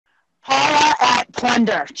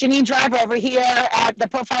Plunder. Janine Driver over here at the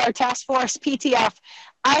Profiler Task Force, PTF.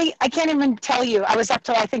 I can't even tell you. I was up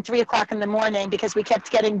till I think 3 o'clock in the morning because we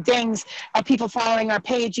kept getting dings of people following our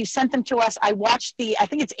page. You sent them to us. I watched I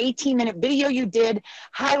think it's 18-minute video you did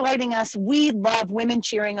highlighting us. We love women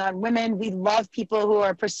cheering on women. We love people who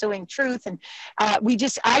are pursuing truth. And I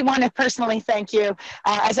want to personally thank you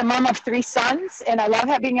as a mom of 3 sons. And I love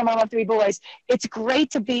being a mom of 3 boys. It's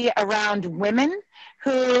great to be around women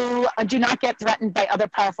who do not get threatened by other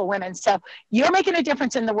powerful women. So you're making a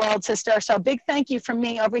difference in the world, sister. So big thank you from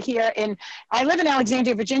me over here I live in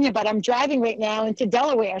Alexandria, Virginia, but I'm driving right now into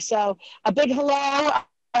Delaware. So a big hello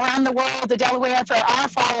around the world to Delaware for our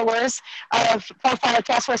followers of Profiler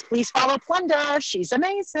Task Force. Please follow Plunder. She's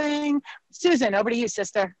amazing. Susan, over to you,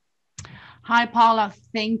 sister. Hi, Paula.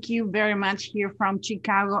 Thank you very much here from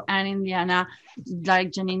Chicago and Indiana.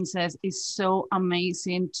 Like Janine says, it's so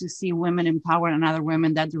amazing to see women empower another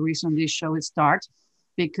women. That's the reason this show starts,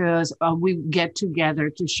 because we get together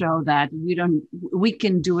to show that we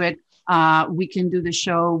can do it. We can do the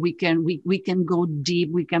show. We can go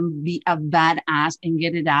deep. We can be a badass and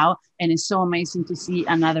get it out. And it's so amazing to see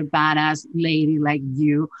another badass lady like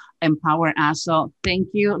you empower us. So thank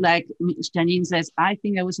you. Like Janine says, I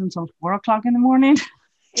think I was until 4 o'clock in the morning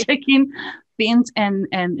checking pins and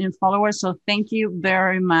followers. So thank you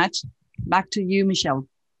very much. Back to you, Michelle.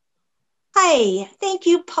 Hi, thank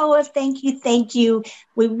you, Poa. Thank you. Thank you.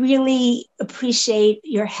 We really appreciate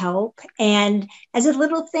your help. And as a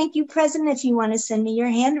little thank you present, if you want to send me your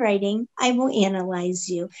handwriting, I will analyze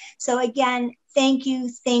you. So again, thank you.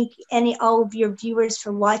 Thank all of your viewers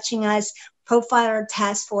for watching us. Profiler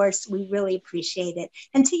Task Force, we really appreciate it.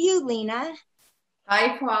 And to you, Lena.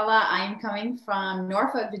 Hi, Paula. I'm coming from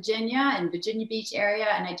Norfolk, Virginia, in Virginia Beach area,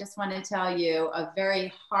 and I just want to tell you a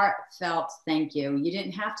very heartfelt thank you. You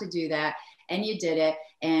didn't have to do that, and you did it,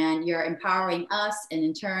 and you're empowering us, and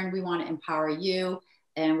in turn, we want to empower you,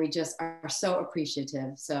 and we just are so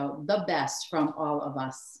appreciative. So the best from all of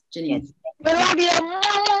us. Janine. Yes. We love you.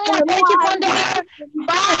 Thank you, Plunder.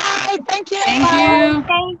 Bye. Thank you. Thank you.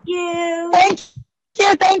 Thank you. Thank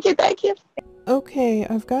you. Thank you. Thank you. Okay,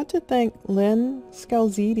 I've got to thank Lynn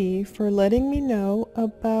Scalziti for letting me know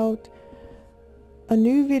about a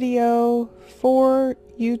new video for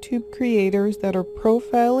YouTube creators that are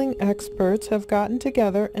profiling experts have gotten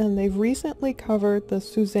together, and they've recently covered the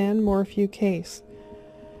Suzanne Morphew case.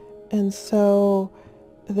 And so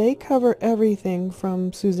they cover everything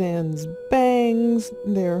from Suzanne's bangs,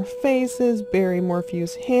 their faces, Barry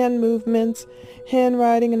Morphew's hand movements,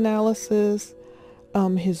 handwriting analysis,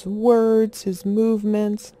 his words, his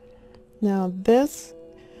movements. Now this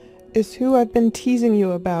is who I've been teasing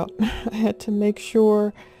you about. I had to make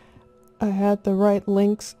sure I had the right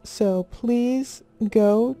links, so please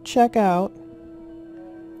go check out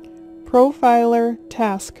Profiler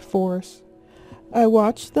Task Force. I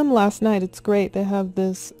watched them last night. It's great. They have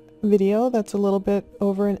this video that's a little bit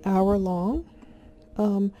over an hour long.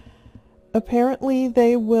 Apparently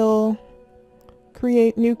they will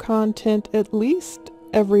create new content at least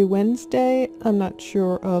every Wednesday. I'm not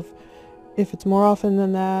sure of if it's more often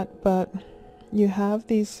than that, but you have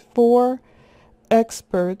these 4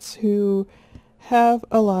 experts who have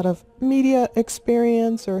a lot of media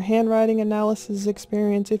experience or handwriting analysis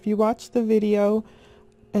experience. If you watch the video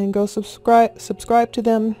and go subscribe to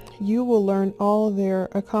them, you will learn all of their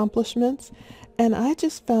accomplishments. And I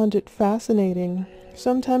just found it fascinating.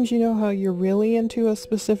 Sometimes you know how you're really into a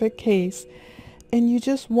specific case and you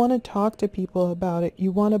just want to talk to people about it.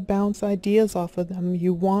 You want to bounce ideas off of them.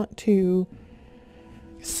 You want to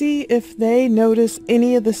see if they notice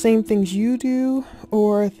any of the same things you do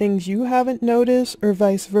or things you haven't noticed or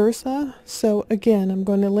vice versa. So again, I'm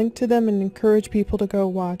going to link to them and encourage people to go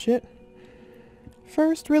watch it.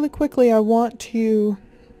 First, really quickly, I want to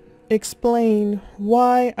explain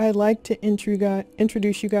why I like to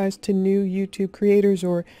introduce you guys to new YouTube creators,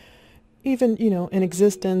 or even, in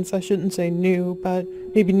existence. I shouldn't say new, but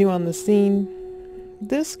maybe new on the scene.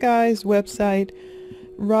 This guy's website,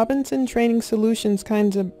 Robinson Training Solutions,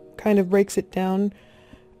 kind of breaks it down.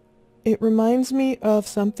 It reminds me of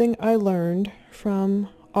something I learned from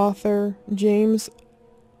author James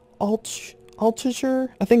Altucher.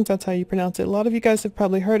 I think that's how you pronounce it. A lot of you guys have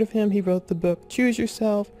probably heard of him. He wrote the book Choose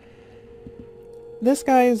Yourself. This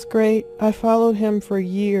guy is great. I followed him for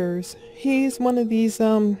years. He's one of these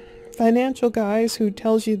financial guys who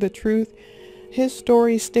tells you the truth. His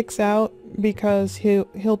story sticks out because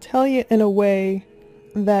he'll tell you in a way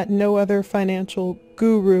that no other financial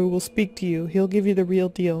guru will speak to you. He'll give you the real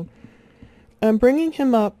deal. I'm bringing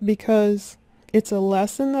him up because it's a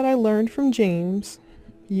lesson that I learned from James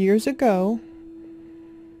years ago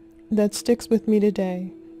that sticks with me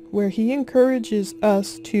today, where he encourages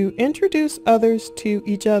us to introduce others to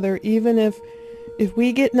each other, even if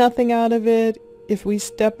we get nothing out of it, if we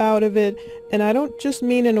step out of it. And I don't just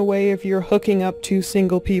mean in a way if you're hooking up two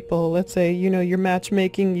single people. Let's say, you're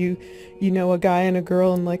matchmaking, you know a guy and a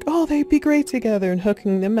girl and like, oh, they'd be great together, and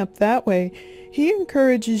hooking them up that way. He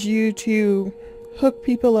encourages you to hook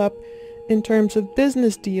people up in terms of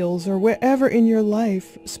business deals or wherever in your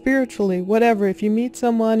life, spiritually, whatever. If you meet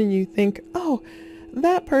someone and you think, oh,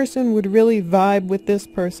 that person would really vibe with this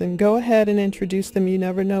person, go ahead and introduce them. You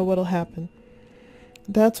never know what'll happen.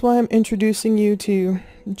 That's why I'm introducing you to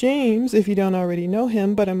James, if you don't already know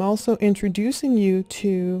him, but I'm also introducing you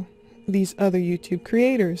to these other YouTube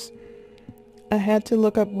creators. I had to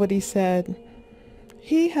look up what he said.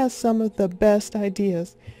 He has some of the best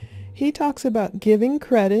ideas. He talks about giving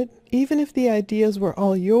credit, even if the ideas were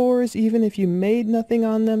all yours, even if you made nothing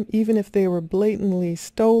on them, even if they were blatantly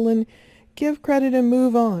stolen. Give credit and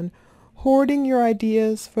move on. Hoarding your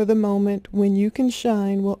ideas for the moment when you can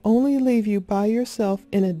shine will only leave you by yourself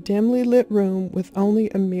in a dimly lit room with only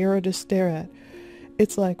a mirror to stare at.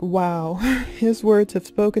 It's like, wow, his words have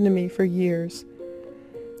spoken to me for years.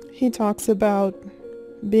 He talks about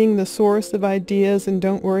being the source of ideas and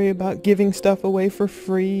don't worry about giving stuff away for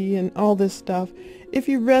free and all this stuff. If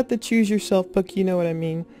you read the Choose Yourself book, you know what I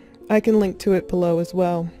mean. I can link to it below as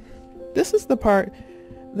well. This is the part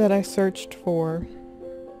that I searched for.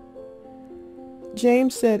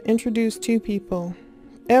 James said, introduce two people.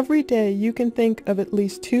 Every day you can think of at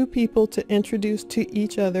least two people to introduce to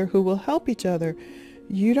each other who will help each other.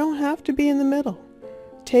 You don't have to be in the middle.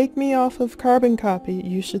 Take me off of carbon copy,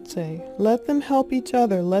 you should say. Let them help each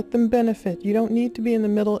other. Let them benefit. You don't need to be in the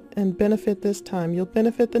middle and benefit this time. You'll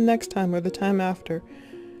benefit the next time or the time after.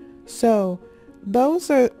 So those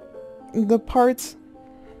are the parts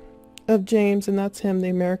of James, and that's him, the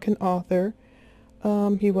American author.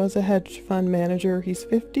 He was a hedge fund manager. He's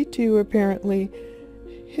 52 apparently.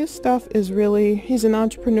 His stuff is really, he's an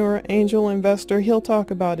entrepreneur, angel investor. He'll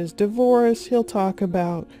talk about his divorce. He'll talk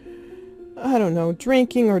about, I don't know,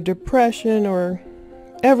 drinking or depression or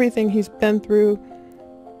everything he's been through.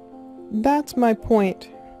 That's my point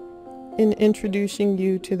in introducing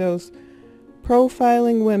you to those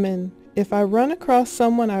profiling women. If I run across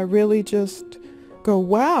someone I really just go,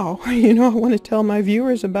 wow, I want to tell my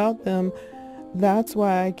viewers about them. That's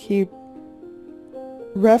why I keep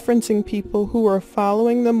referencing people who are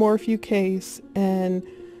following the Morphew case, and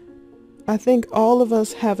I think all of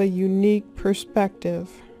us have a unique perspective.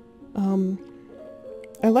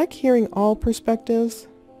 I like hearing all perspectives.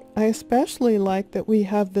 I especially like that we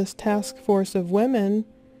have this task force of women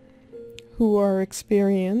who are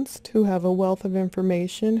experienced, who have a wealth of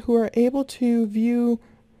information, who are able to view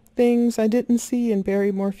things I didn't see in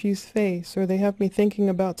Barry Morphew's face, or they have me thinking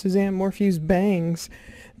about Suzanne Morphew's bangs.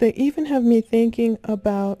 They even have me thinking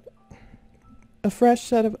about a fresh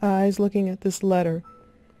set of eyes looking at this letter.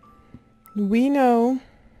 We know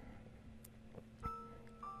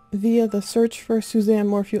via the Search for Suzanne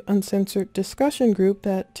Morphew Uncensored discussion group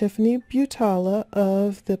that Tiffany Butala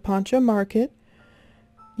of the Poncha Market,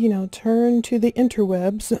 turned to the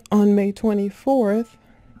interwebs on May 24th.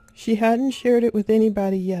 She hadn't shared it with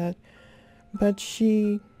anybody yet, but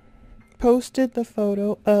she posted the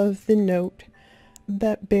photo of the note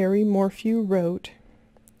that Barry Morphew wrote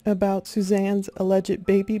about Suzanne's alleged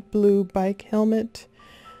baby blue bike helmet.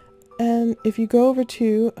 And if you go over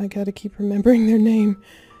to, I gotta keep remembering their name,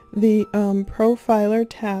 the Profiler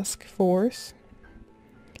Task Force,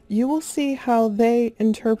 you will see how they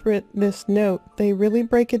interpret this note. They really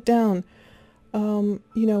break it down.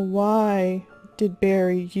 Why did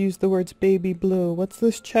Barry use the words baby blue? What's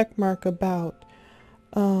this check mark about?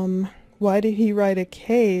 Why did he write a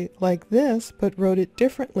K like this, but wrote it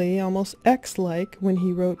differently, almost X-like, when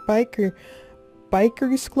he wrote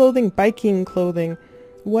biker's clothing, biking clothing?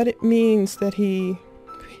 What it means that he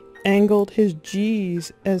angled his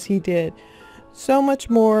G's as he did. So much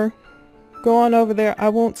more. Go on over there. I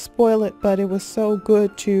won't spoil it, but it was so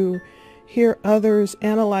good to hear others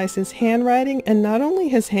analyze his handwriting, and not only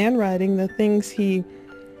his handwriting, the things he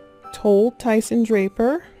told Tyson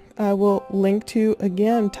Draper. I will link to,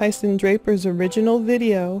 again, Tyson Draper's original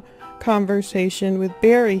video conversation with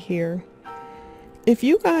Barry here. If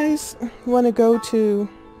you guys want to go to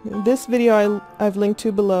this video I've linked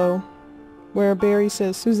to below, where Barry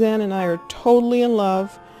says, Suzanne and I are totally in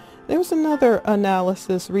love. There was another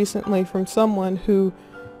analysis recently from someone who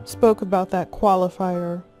spoke about that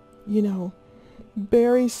qualifier.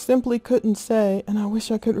 Barry simply couldn't say, and I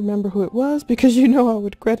wish I could remember who it was because I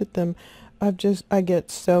would credit them. I get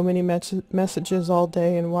so many messages all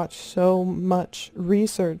day and watch so much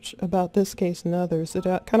research about this case and others. It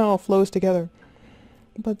kind of all flows together.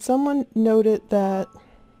 But someone noted that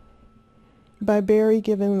by Barry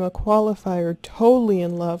giving him a qualifier, totally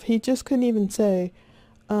in love, he just couldn't even say,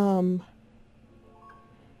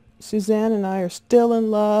 Suzanne and I are still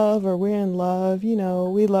in love, or we're in love, you know,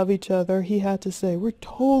 we love each other. He had to say, we're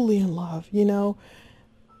totally in love, you know,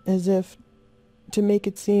 as if to make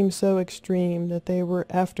it seem so extreme that they were,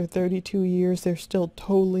 after 32 years, they're still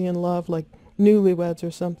totally in love, like newlyweds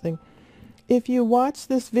or something. If you watch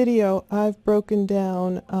this video, I've broken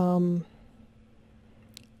down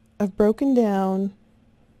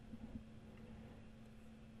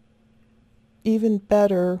even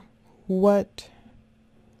better what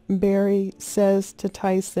Barry says to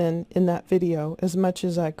Tyson in that video, as much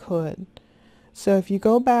as I could. So if you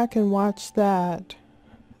go back and watch that,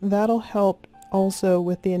 that'll help also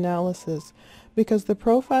with the analysis, because the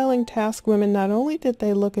profiling task women, not only did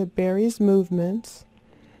they look at Barry's movements,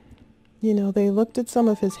 you know, they looked at some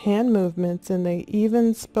of his hand movements, and they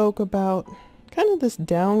even spoke about kind of this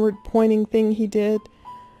downward pointing thing he did.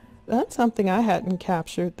 That's something I hadn't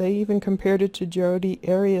captured. They even compared it to Jodi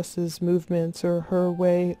Arias's movements, or her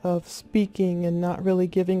way of speaking and not really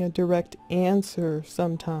giving a direct answer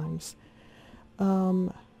sometimes.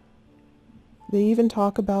 They even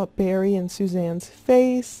talk about Barry and Suzanne's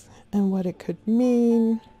face and what it could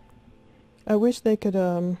mean. I wish they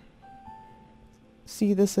could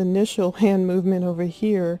see this initial hand movement over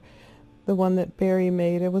here, the one that Barry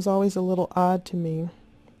made. It was always a little odd to me.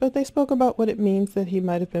 But they spoke about what it means that he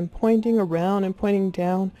might have been pointing around and pointing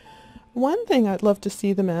down. One thing I'd love to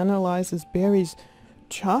see them analyze is Barry's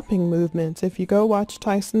chopping movements. If you go watch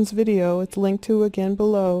Tyson's video, it's linked to again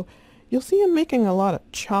below, you'll see him making a lot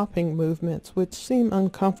of chopping movements, which seem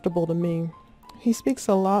uncomfortable to me. He speaks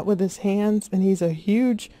a lot with his hands, and he's a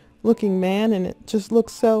huge looking man, and it just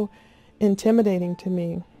looks so intimidating to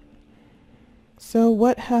me. So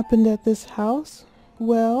what happened at this house?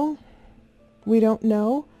 Well, we don't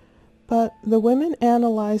know, but the women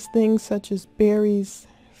analyze things such as Barry's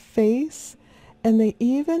face, and they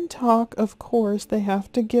even talk, of course, they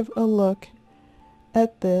have to give a look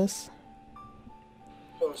at this,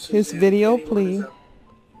 his video plea.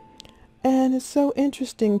 And it's so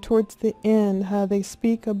interesting towards the end how they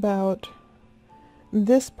speak about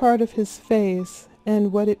this part of his face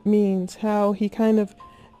and what it means, how he kind of,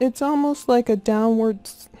 it's almost like a downward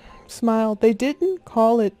smile. They didn't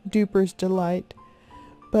call it Duper's Delight,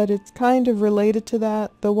 but it's kind of related to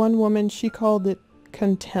that. The one woman, she called it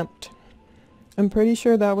contempt. I'm pretty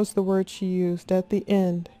sure that was the word she used at the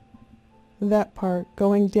end. That part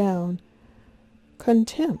going down.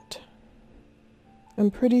 Contempt.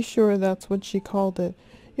 I'm pretty sure that's what she called it.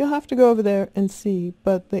 You'll have to go over there and see,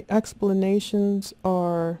 but the explanations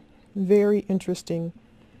are very interesting.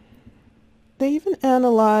 They even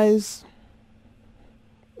analyze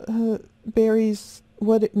Barry's,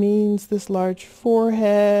 what it means, this large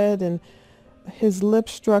forehead and his lip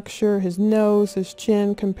structure, his nose, his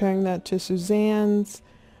chin, comparing that to Suzanne's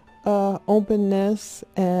openness,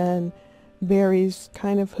 and Barry's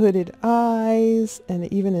kind of hooded eyes,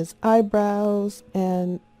 and even his eyebrows,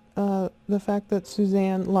 and the fact that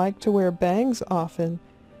Suzanne liked to wear bangs often.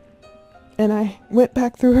 And I went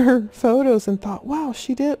back through her photos and thought, wow,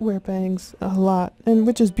 she did wear bangs a lot, and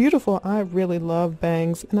which is beautiful. I really love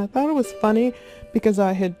bangs, and I thought it was funny because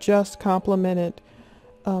I had just complimented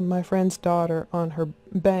my friend's daughter on her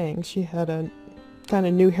bangs. She had a kind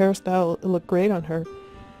of new hairstyle. It looked great on her.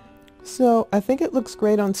 So I think it looks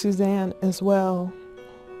great on Suzanne as well.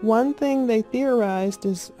 One thing they theorized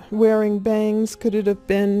is wearing bangs, could it have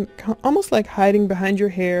been almost like hiding behind your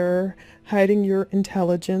hair, hiding your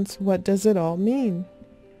intelligence? What does it all mean?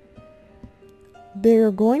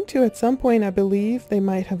 They're going to, at some point, I believe, they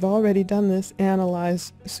might have already done this,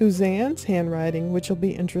 analyze Suzanne's handwriting, which will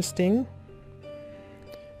be interesting.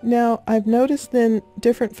 Now, I've noticed in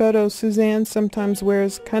different photos, Suzanne sometimes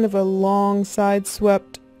wears kind of a long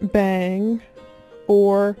side-swept bang,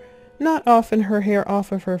 or not often her hair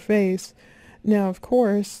off of her face. Now, of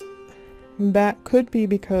course, that could be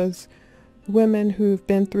because women who've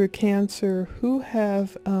been through cancer, who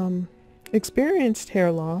have experienced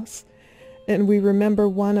hair loss, and we remember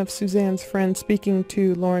one of Suzanne's friends speaking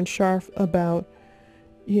to Lauren Scharf about,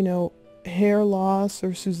 you know, hair loss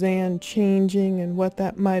or Suzanne changing and what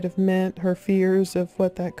that might have meant, her fears of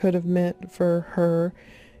what that could have meant for her.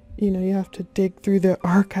 You know, you have to dig through the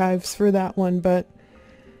archives for that one, but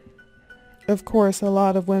of course a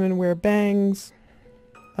lot of women wear bangs.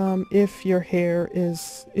 if your hair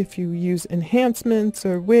is, if you use enhancements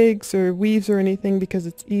or wigs or weaves or anything because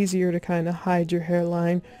it's easier to kind of hide your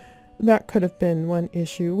hairline. That could have been one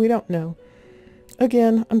issue. We don't know.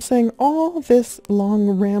 Again, I'm saying all this long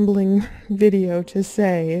rambling video to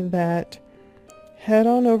say that head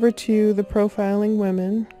on over to the Profiling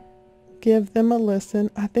Women, give them a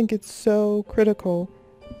listen. I think it's so critical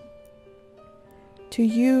to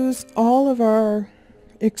use all of our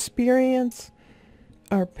experience,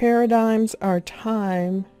 our paradigms, our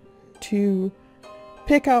time to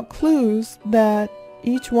pick out clues that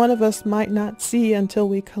each one of us might not see until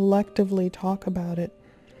we collectively talk about it.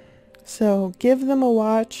 So give them a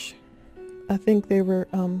watch. I think they were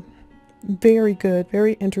very good,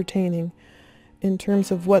 very entertaining in terms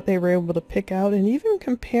of what they were able to pick out, and even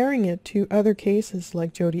comparing it to other cases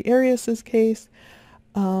like Jodi Arias's case,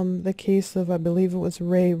 the case of, I believe it was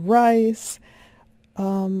Ray Rice,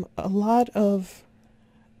 a lot of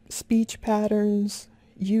speech patterns,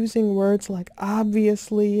 using words like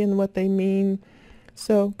obviously and what they mean.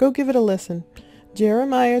 So go give it a listen.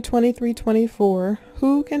 Jeremiah 23:24,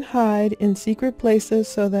 who can hide in secret places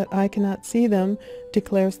so that I cannot see them,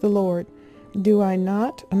 declares the Lord. Do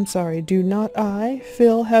not I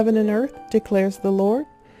fill heaven and earth, declares the Lord?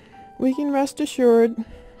 We can rest assured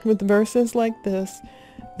with verses like this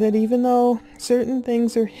that even though certain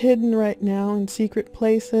things are hidden right now in secret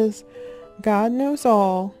places, God knows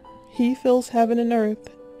all. He fills heaven and earth,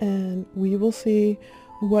 and we will see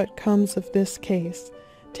what comes of this case.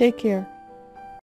 Take care.